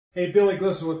Hey, Billy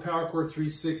Glisson with PowerCore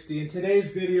 360. In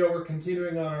today's video, we're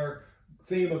continuing on our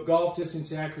theme of golf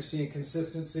distance accuracy and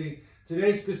consistency.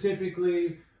 Today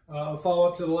specifically, a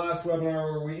follow-up to the last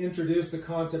webinar where we introduced the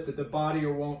concept that the body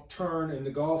won't turn in the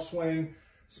golf swing.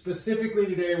 Specifically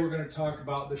today, we're going to talk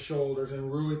about the shoulders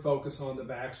and really focus on the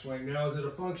backswing. Now, is it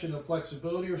a function of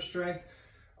flexibility or strength?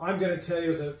 I'm going to tell you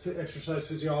as an exercise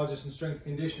physiologist and strength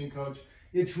conditioning coach,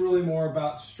 it's really more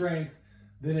about strength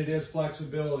than it is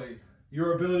flexibility.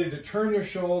 Your ability to turn your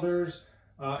shoulders,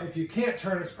 if you can't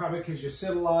turn, it's probably because you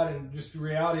sit a lot, and just the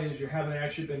reality is you haven't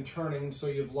actually been turning, so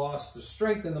you've lost the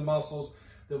strength in the muscles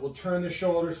that will turn the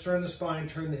shoulders, turn the spine,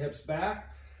 turn the hips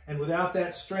back. And without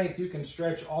that strength, you can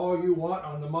stretch all you want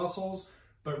on the muscles,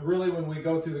 but really when we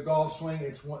go through the golf swing,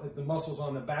 it's the muscles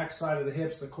on the back side of the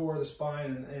hips, the core, the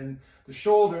spine, and the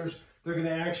shoulders, they're going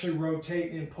to actually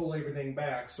rotate and pull everything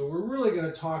back. So we're really going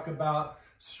to talk about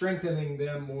strengthening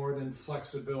them more than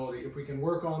flexibility. If we can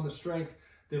work on the strength,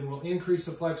 then we'll increase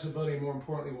the flexibility, and more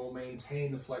importantly, we'll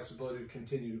maintain the flexibility to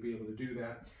continue to be able to do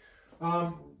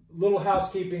that. Little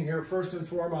housekeeping here, first and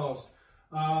foremost.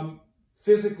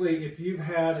 Physically, if you've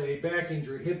had a back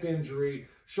injury, hip injury,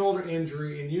 shoulder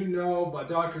injury, and you know a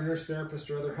doctor, nurse,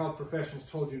 therapist, or other health professionals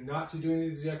told you not to do any of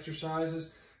these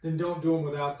exercises, then don't do them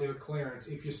without their clearance.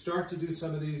 If you start to do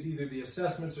some of these, either the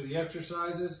assessments or the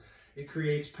exercises, it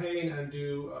creates pain,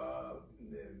 undue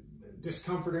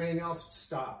discomfort, or anything else,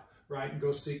 stop, right? And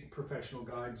go seek professional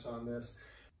guidance on this.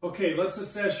 Okay, let's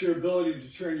assess your ability to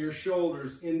turn your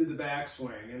shoulders into the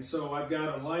backswing. And so I've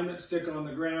got an alignment stick on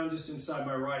the ground just inside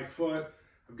my right foot.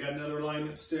 I've got another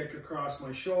alignment stick across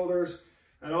my shoulders.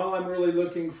 And all I'm really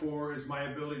looking for is my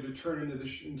ability to turn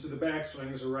into the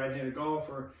backswing as a right-handed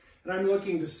golfer. And I'm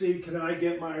looking to see, can I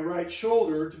get my right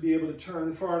shoulder to be able to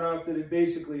turn far enough that it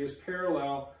basically is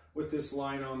parallel with this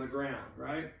line on the ground,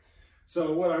 right?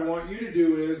 So what I want you to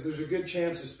do is, there's a good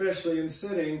chance, especially in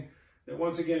sitting, that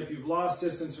once again, if you've lost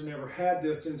distance or never had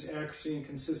distance, accuracy and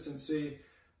consistency,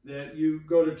 that you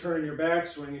go to turn your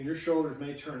backswing and your shoulders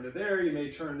may turn to there, you may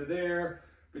turn to there,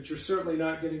 but you're certainly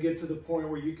not going to get to the point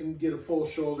where you can get a full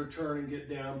shoulder turn and get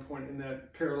down point in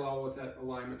that parallel with that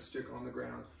alignment stick on the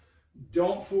ground.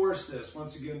 Don't force this.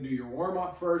 Once again, do your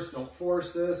warm-up first. Don't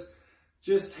force this.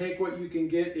 Just take what you can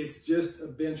get. It's just a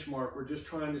benchmark. We're just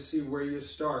trying to see where you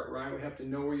start, right? We have to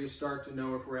know where you start to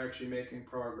know if we're actually making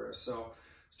progress. So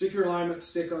stick your alignment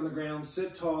stick on the ground,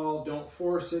 sit tall, don't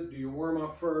force it, do your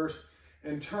warm-up first,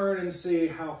 and turn and see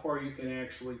how far you can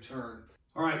actually turn.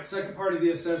 All right, second part of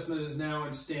the assessment is now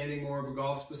in standing, more of a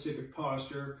golf-specific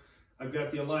posture. I've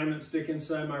got the alignment stick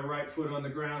inside my right foot on the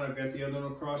ground. I've got the other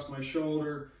one across my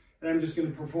shoulder. And I'm just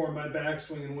going to perform my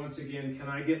backswing, and once again, can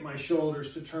I get my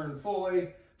shoulders to turn fully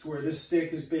to where this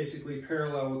stick is basically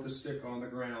parallel with the stick on the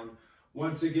ground.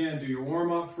 Once again, do your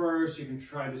warm-up first. You can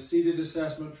try the seated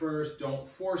assessment first. Don't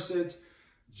force it.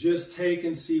 Just take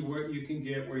and see what you can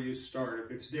get where you start.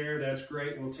 If it's there, that's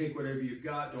great. We'll take whatever you've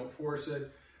got. Don't force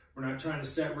it. We're not trying to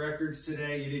set records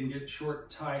today. You didn't get short,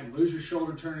 tight, and lose your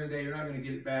shoulder turn today. You're not going to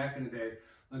get it back in a day.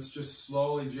 Let's just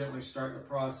slowly, gently start the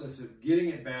process of getting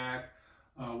it back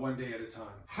one day at a time.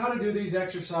 How to do these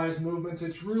exercise movements,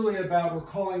 it's really about, we're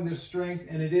calling this strength,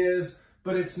 and it is,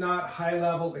 but it's not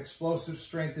high-level explosive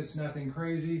strength. It's nothing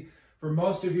crazy. For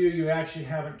most of you, you actually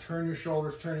haven't turned your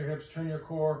shoulders, turned your hips, turned your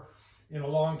core in a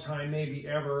long time, maybe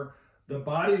ever. The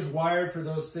body's wired for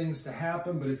those things to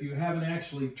happen, but if you haven't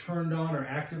actually turned on or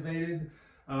activated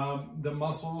the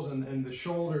muscles and the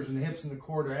shoulders and the hips and the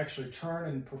core to actually turn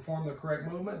and perform the correct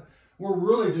movement, we're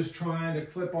really just trying to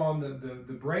clip on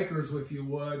the breakers, if you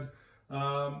would,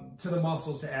 to the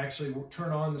muscles to actually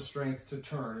turn on the strength to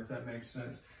turn, if that makes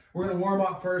sense. We're going to warm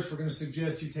up first. We're going to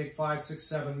suggest you take 5, 6,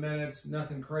 7 minutes,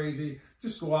 nothing crazy.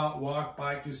 Just go out, walk,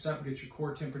 bike, do something, get your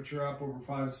core temperature up over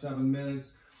 5 to 7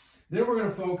 minutes. Then we're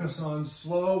going to focus on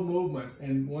slow movements.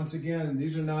 And once again,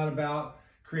 these are not about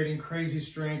creating crazy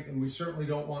strength, and we certainly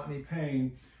don't want any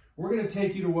pain. We're going to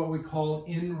take you to what we call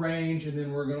in range, and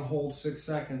then we're going to hold 6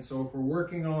 seconds. So if we're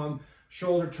working on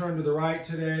shoulder turn to the right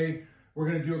today, we're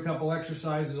going to do a couple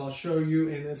exercises I'll show you,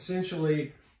 and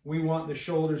essentially we want the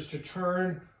shoulders to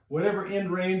turn whatever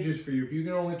end range is for you. If you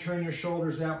can only turn your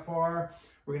shoulders that far,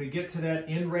 we're going to get to that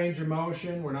end range of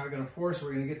motion. We're not going to force it.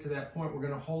 We're going to get to that point. We're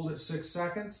going to hold it 6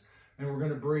 seconds, and we're going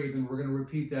to breathe, and we're going to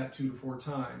repeat that 2 to 4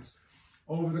 times.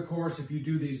 Over the course, if you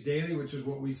do these daily, which is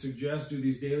what we suggest, do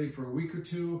these daily for a week or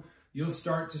two, you'll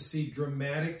start to see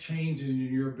dramatic changes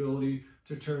in your ability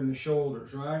to turn the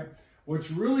shoulders, right?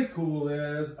 What's really cool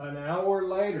is an hour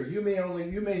later, you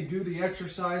may do the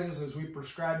exercises as we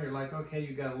prescribe, and you're like, okay,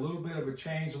 you got a little bit of a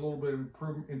change, a little bit of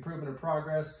improvement of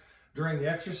progress during the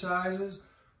exercises.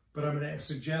 but I'm going to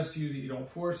suggest to you that you don't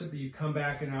force it, but you come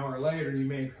back an hour later, and you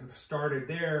may have started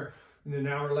there, and then an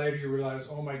hour later you realize,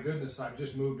 oh my goodness, I've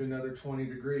just moved another 20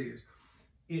 degrees.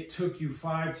 It took you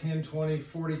 5, 10, 20,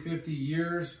 40, 50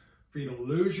 years for you to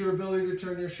lose your ability to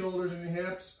turn your shoulders and your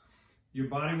hips. Your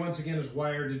body, once again, is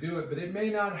wired to do it, but it may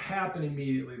not happen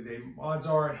immediately. The odds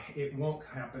are it won't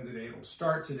happen today. It'll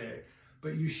start today.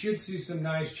 But you should see some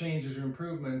nice changes or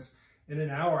improvements in an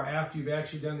hour after you've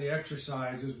actually done the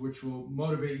exercises, which will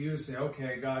motivate you to say,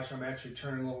 okay, gosh, I'm actually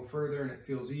turning a little further and it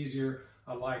feels easier.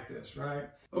 I like this, right?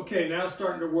 Okay, now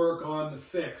starting to work on the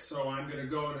fix. So I'm going to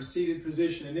go in a seated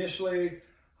position initially.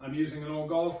 I'm using an old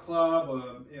golf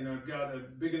club, and I've got a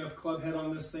big enough club head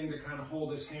on this thing to kind of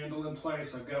hold this handle in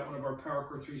place. I've got one of our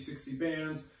PowerCore 360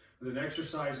 bands with an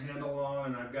exercise handle on,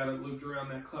 and I've got it looped around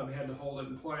that club head to hold it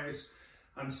in place.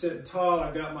 I'm sitting tall,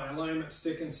 I've got my alignment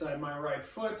stick inside my right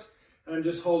foot, and I'm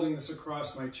just holding this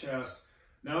across my chest.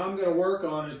 Now I'm going to work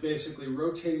on is basically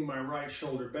rotating my right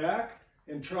shoulder back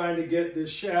and trying to get this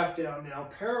shaft down now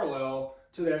parallel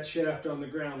to that shaft on the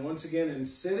ground. Once again, in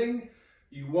sitting,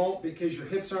 you won't, because your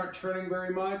hips aren't turning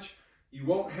very much, you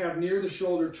won't have near the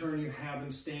shoulder turn you have in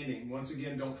standing. Once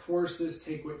again, don't force this,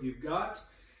 take what you've got.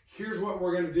 Here's what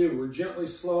we're going to do. We're gently,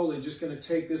 slowly just going to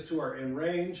take this to our end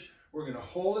range. We're going to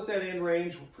hold at that end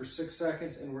range for 6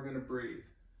 seconds, and we're going to breathe.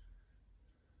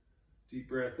 Deep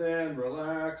breath in,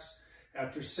 relax.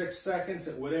 After 6 seconds,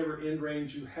 at whatever end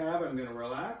range you have, I'm going to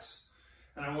relax.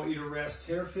 And I want you to rest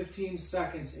 10 or 15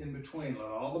 seconds in between. Let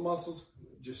all the muscles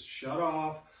just shut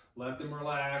off. Let them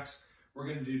relax. We're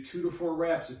going to do 2 to 4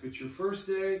 reps. If it's your first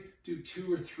day, do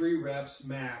 2 or 3 reps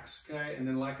max, okay? And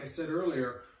then, like I said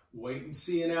earlier, wait and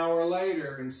see an hour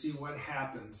later and see what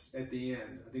happens at the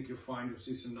end. I think you'll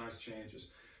see some nice changes.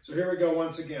 So here we go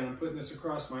once again. I'm putting this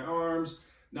across my arms,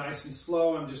 nice and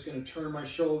slow. I'm just going to turn my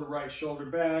right shoulder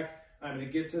back. I'm going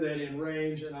to get to that end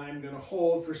range, and I'm going to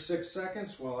hold for 6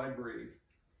 seconds while I breathe.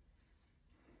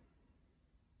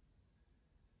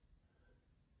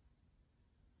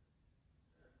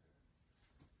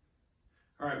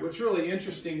 All right, what's really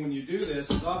interesting when you do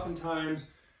this is oftentimes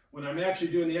when I'm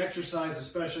actually doing the exercise,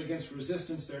 especially against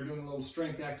resistance there, doing a little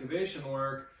strength activation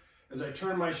work, as I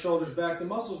turn my shoulders back, the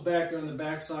muscles back there on the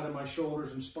back side of my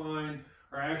shoulders and spine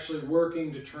are actually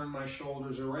working to turn my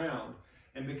shoulders around.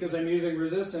 And because I'm using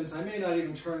resistance, I may not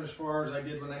even turn as far as I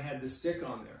did when I had the stick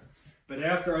on there. But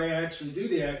after I actually do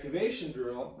the activation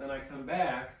drill and I come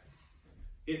back,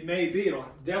 it'll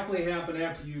definitely happen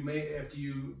after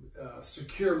you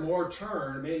secure more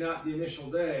turn. It may not the initial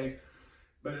day,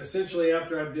 but essentially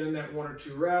after I've done that 1 or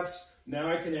 2 reps,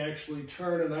 now I can actually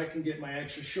turn and I can get my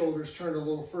extra shoulders turned a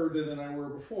little further than I were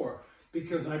before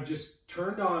because I've just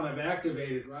turned on, I've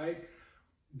activated, right,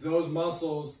 those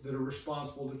muscles that are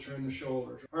responsible to turn the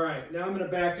shoulders. All right, now I'm going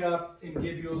to back up and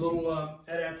give you a little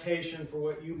adaptation for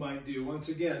what you might do. Once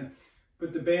again,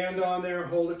 put the band on there,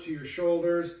 hold it to your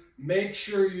shoulders. Make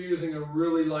sure you're using a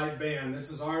really light band. This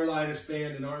is our lightest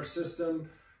band in our system.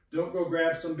 Don't go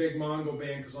grab some big Mongo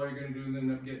band because all you're going to do is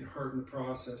end up getting hurt in the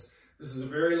process. This is a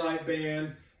very light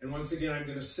band. And once again, I'm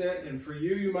going to sit. And for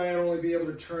you, you might only be able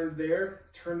to turn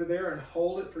to there and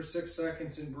hold it for 6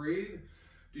 seconds and breathe.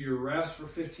 Do your rest for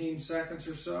 15 seconds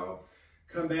or so.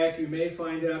 Come back. You may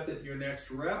find out that your next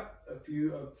rep,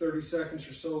 30 seconds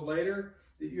or so later,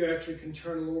 that you actually can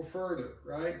turn a little further,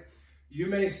 right? You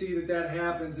may see that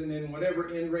happens, and then whatever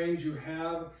end range you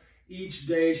have, each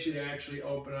day should actually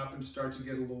open up and start to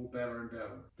get a little better and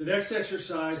better. The next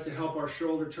exercise to help our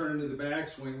shoulder turn into the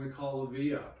backswing, we call a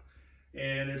V-up.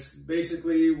 And it's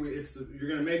basically, you're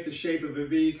going to make the shape of a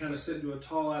V, kind of sit into a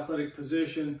tall athletic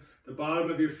position. The bottom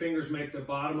of your fingers make the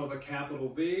bottom of a capital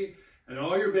V. And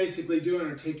all you're basically doing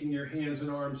are taking your hands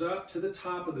and arms up to the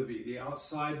top of the V, the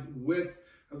outside width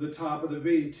of the top of the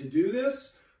V. To do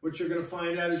this, what you're going to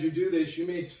find out as you do this, you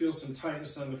may feel some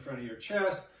tightness on the front of your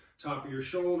chest, top of your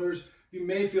shoulders. You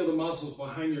may feel the muscles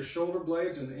behind your shoulder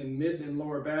blades and mid and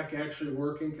lower back actually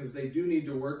working because they do need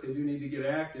to work. They do need to get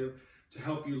active to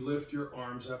help you lift your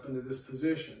arms up into this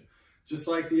position. Just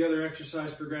like the other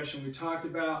exercise progression we talked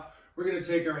about, we're going to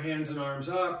take our hands and arms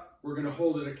up. We're going to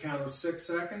hold it a count of 6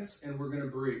 seconds, and we're going to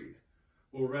breathe.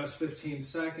 We'll rest 15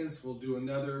 seconds. We'll do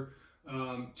another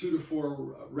 2 to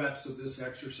 4 reps of this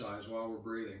exercise while we're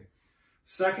breathing.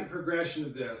 Second progression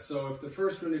of this. So if the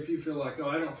first one, if you feel like, oh,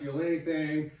 I don't feel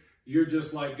anything, you're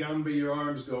just like Gumby, your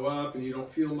arms go up and you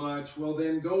don't feel much, well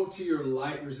then go to your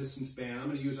light resistance band. I'm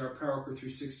going to use our PowerCore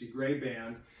 360 gray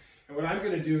band. And what I'm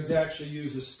going to do is actually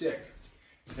use a stick.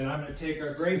 And I'm going to take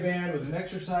our gray band with an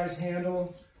exercise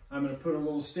handle. I'm going to put a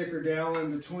little sticker dowel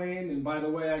in between. And by the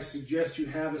way, I suggest you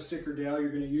have a sticker dowel.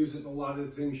 You're going to use it in a lot of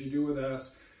the things you do with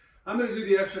us. I'm going to do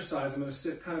the exercise. I'm going to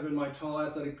sit kind of in my tall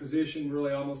athletic position,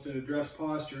 really almost in a dress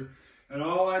posture. And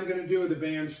all I'm going to do with the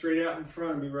band straight out in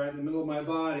front of me, right in the middle of my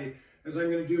body, is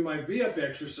I'm going to do my V-up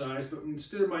exercise, but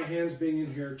instead of my hands being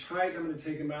in here tight, I'm going to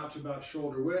take them out to about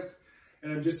shoulder width.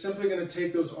 And I'm just simply going to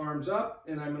take those arms up,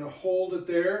 and I'm going to hold it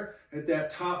there at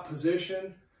that top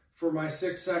position for my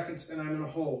 6 seconds, and I'm going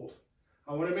to hold.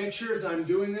 I want to make sure as I'm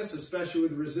doing this, especially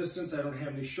with resistance, I don't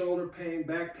have any shoulder pain,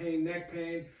 back pain, neck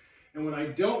pain. And what I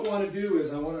don't want to do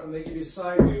is I want to make you a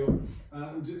side view.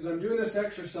 As I'm doing this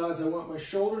exercise, I want my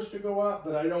shoulders to go up,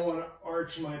 but I don't want to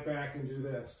arch my back and do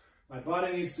this. My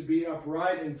body needs to be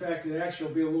upright. In fact, it actually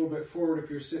will be a little bit forward if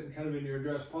you're sitting kind of in your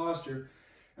dress posture.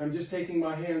 I'm just taking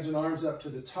my hands and arms up to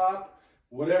the top.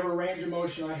 Whatever range of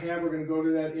motion I have, we're going to go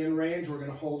to that in range. We're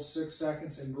going to hold 6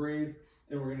 seconds and breathe.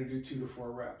 Then we're going to do 2 to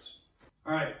 4 reps.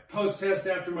 All right, post-test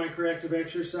after my corrective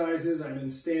exercises. I'm in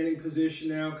standing position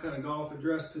now, kind of golf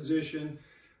address position.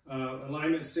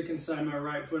 Alignment stick inside my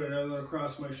right foot, another one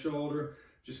across my shoulder.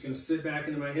 Just going to sit back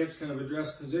into my hips, kind of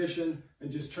address position,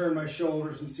 and just turn my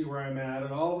shoulders and see where I'm at.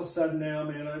 And all of a sudden now,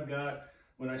 man, I've got,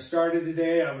 when I started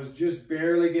today, I was just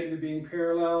barely getting to being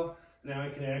parallel. Now I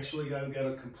can actually, I've got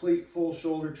a complete full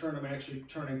shoulder turn. I'm actually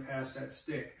turning past that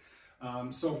stick.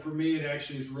 So for me, it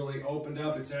actually has really opened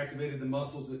up. It's activated the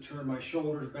muscles that turn my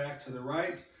shoulders back to the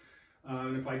right.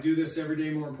 And if I do this every day,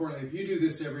 more importantly, if you do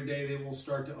this every day, they will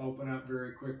start to open up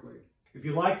very quickly. If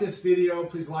you like this video,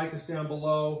 please like us down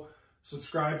below.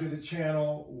 Subscribe to the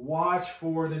channel. Watch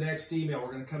for the next email.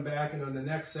 We're going to come back and on the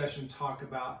next session talk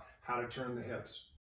about how to turn the hips.